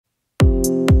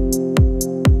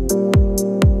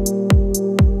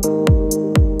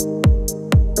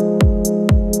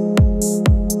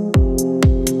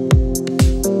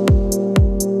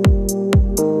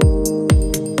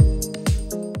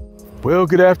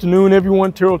good afternoon,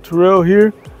 everyone. Terrel.d.terrell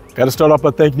here. Got to start off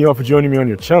by thanking you all for joining me on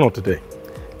your channel today.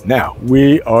 Now,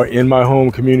 we are in my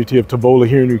home community of Tavola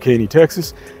here in New Caney,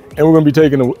 Texas, and we're going to be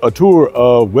taking a tour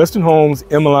of Westin Homes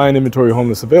Emmaline inventory home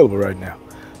that's available right now.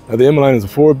 Now, the Emmaline is a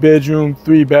 4-bedroom,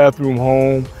 3-bathroom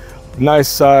home, nice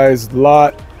sized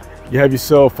lot. You have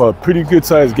yourself a pretty good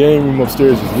sized game room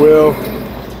upstairs as well,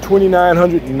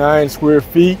 2,909 square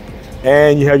feet.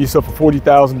 And you have yourself a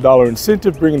 $40,000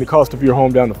 incentive, bringing the cost of your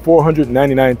home down to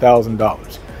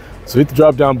 $499,000. So hit the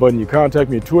drop down button. You contact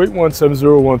me at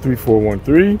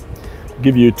 281-701-3413.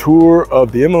 Give you a tour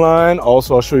of the Emmaline.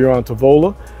 Also, I'll show you around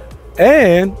Tavola.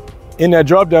 And in that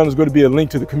drop down is going to be a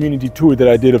link to the community tour that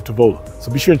I did of Tavola.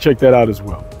 So be sure to check that out as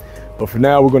well. But for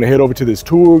now, we're going to head over to this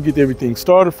tour, get everything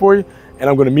started for you, and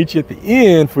I'm going to meet you at the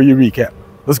end for your recap.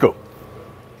 Let's go.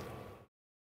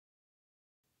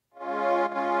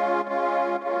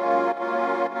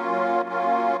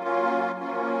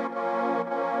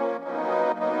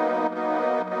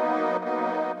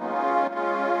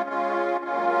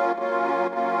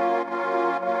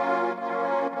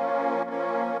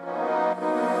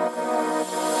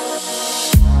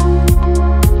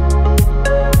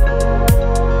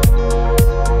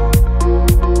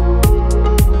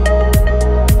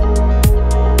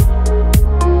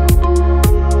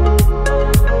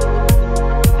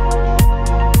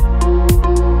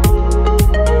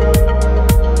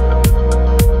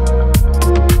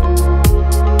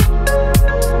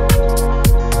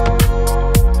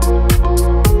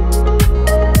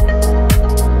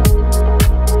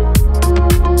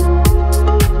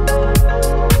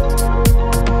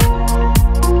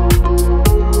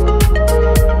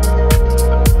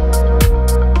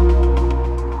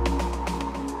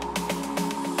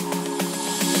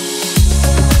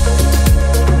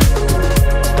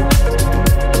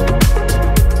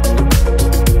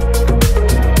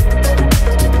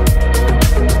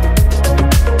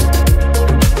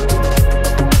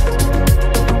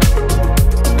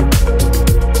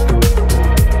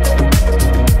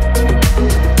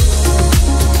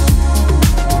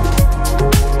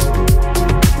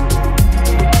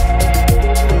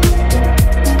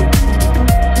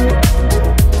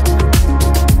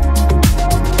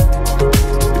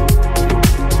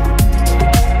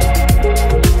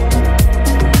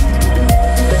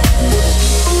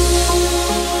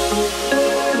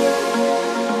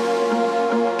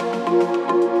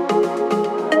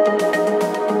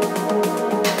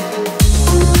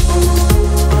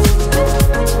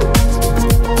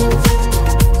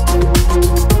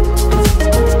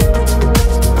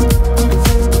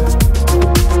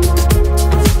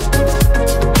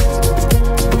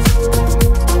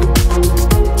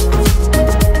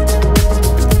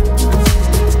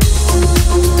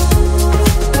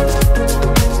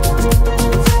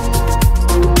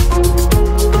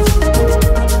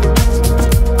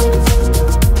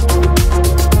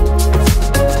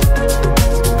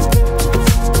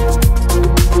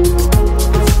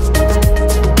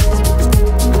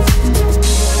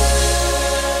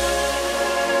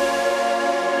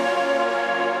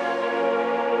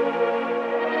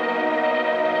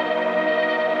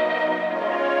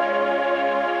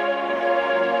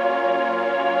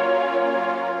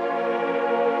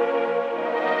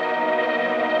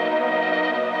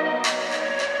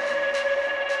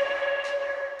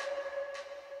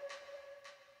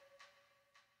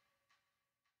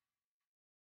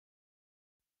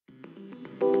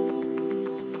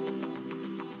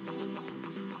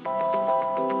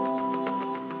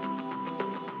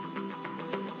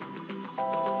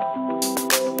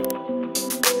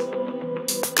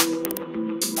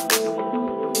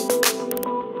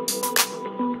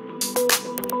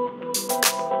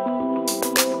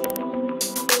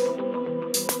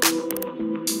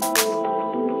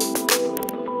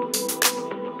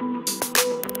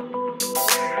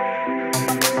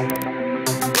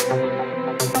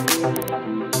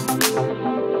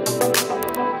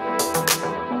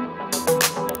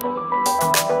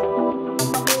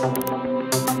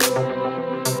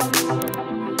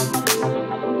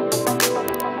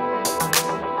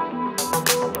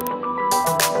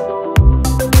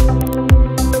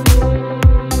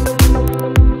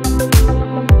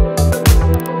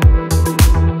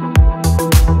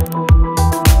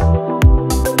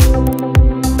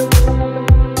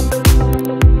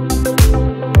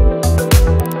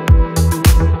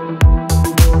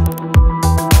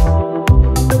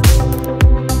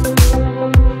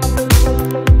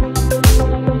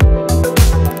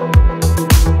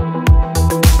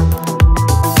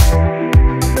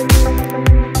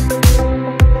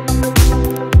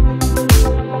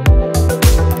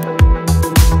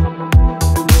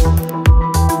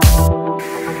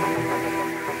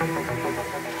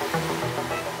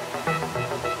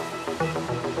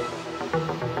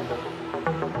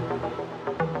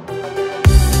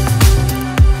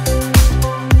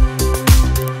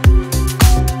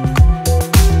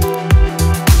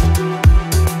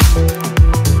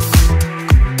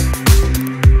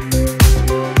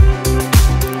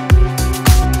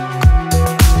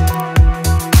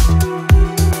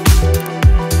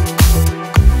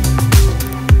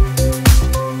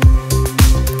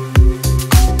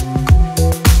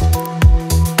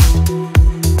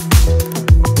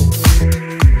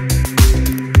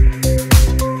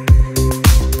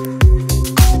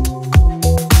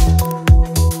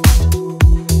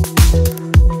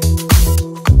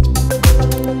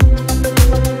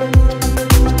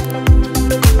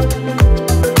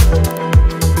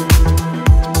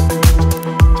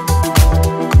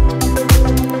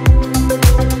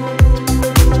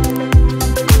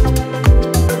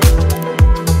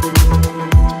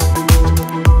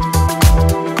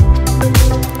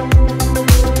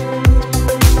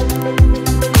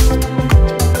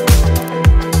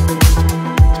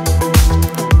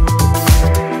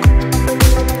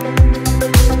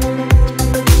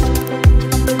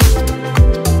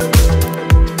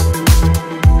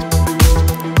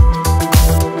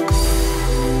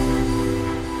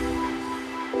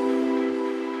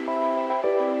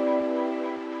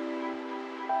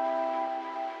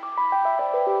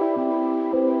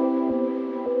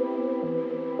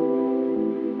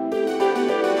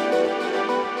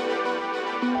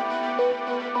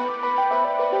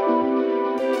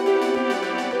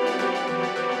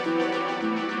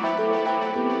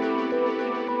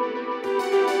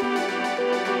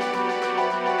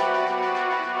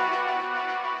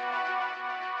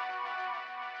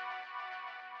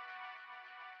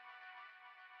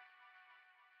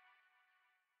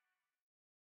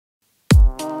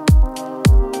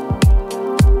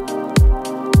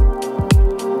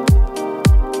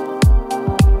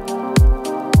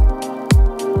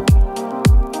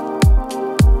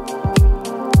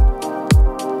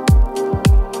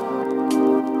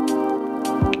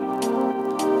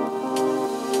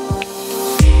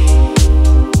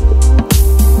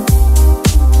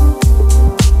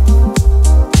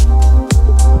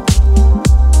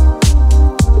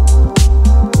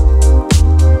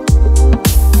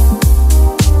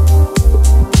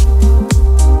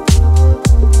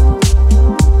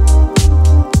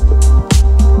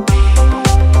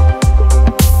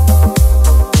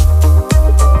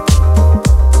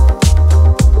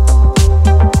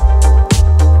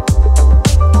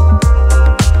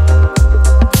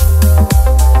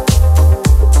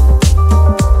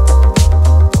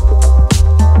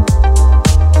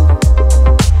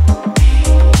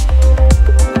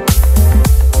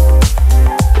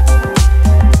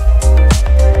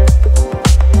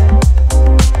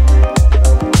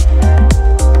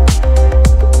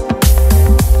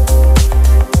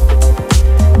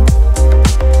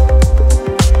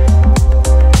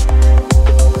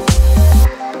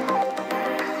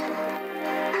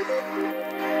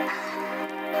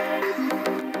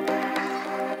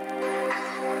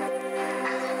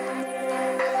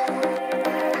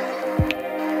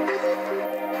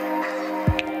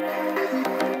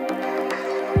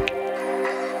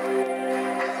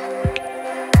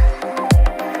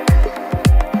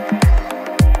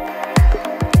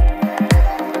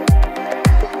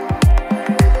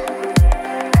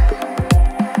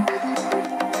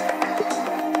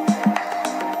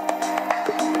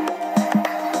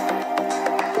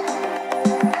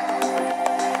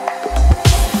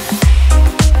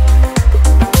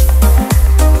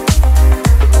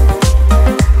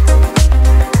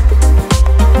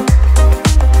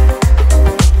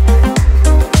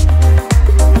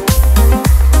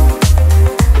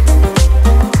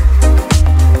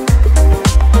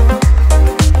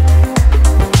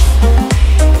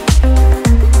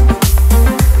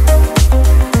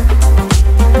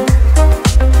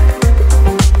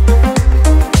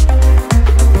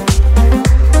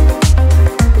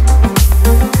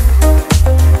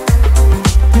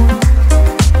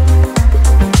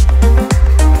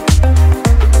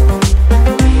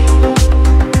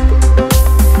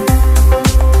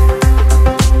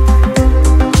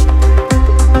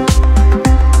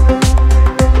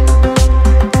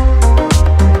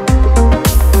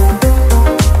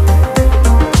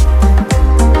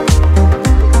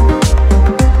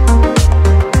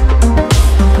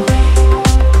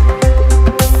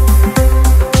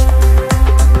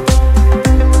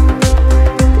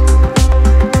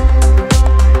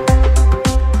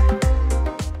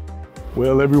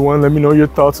 Well, everyone, let me know your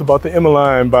thoughts about the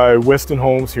Emmaline by Westin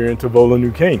Homes here in Tavola,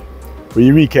 New Caney. For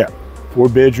your recap, 4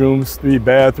 bedrooms, 3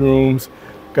 bathrooms,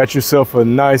 got yourself a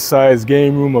nice sized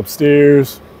game room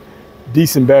upstairs,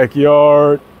 decent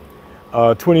backyard,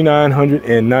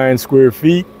 2,909 square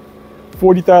feet,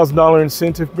 $40,000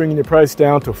 incentive, bringing the price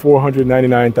down to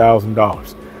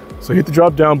 $499,000. So hit the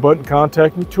drop down button,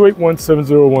 contact me,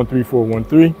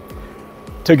 281-701-3413.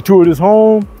 Take a tour of this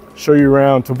home, show you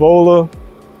around Tavola,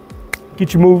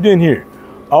 get you moved in here.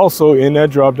 Also in that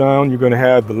drop down, you're gonna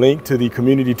have the link to the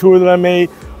community tour that I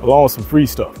made, along with some free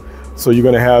stuff. So you're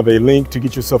gonna have a link to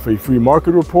get yourself a free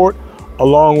market report,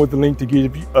 along with the link to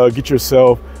get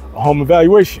yourself a home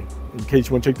evaluation, in case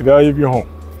you wanna check the value of your home.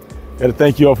 Gotta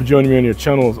thank you all for joining me on your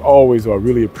channel as always. I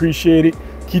really appreciate it.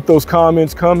 Keep those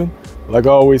comments coming. Like I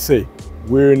always say,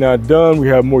 we're not done. We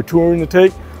have more touring to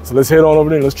take. So let's head on over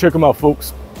there and let's check them out,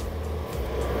 folks.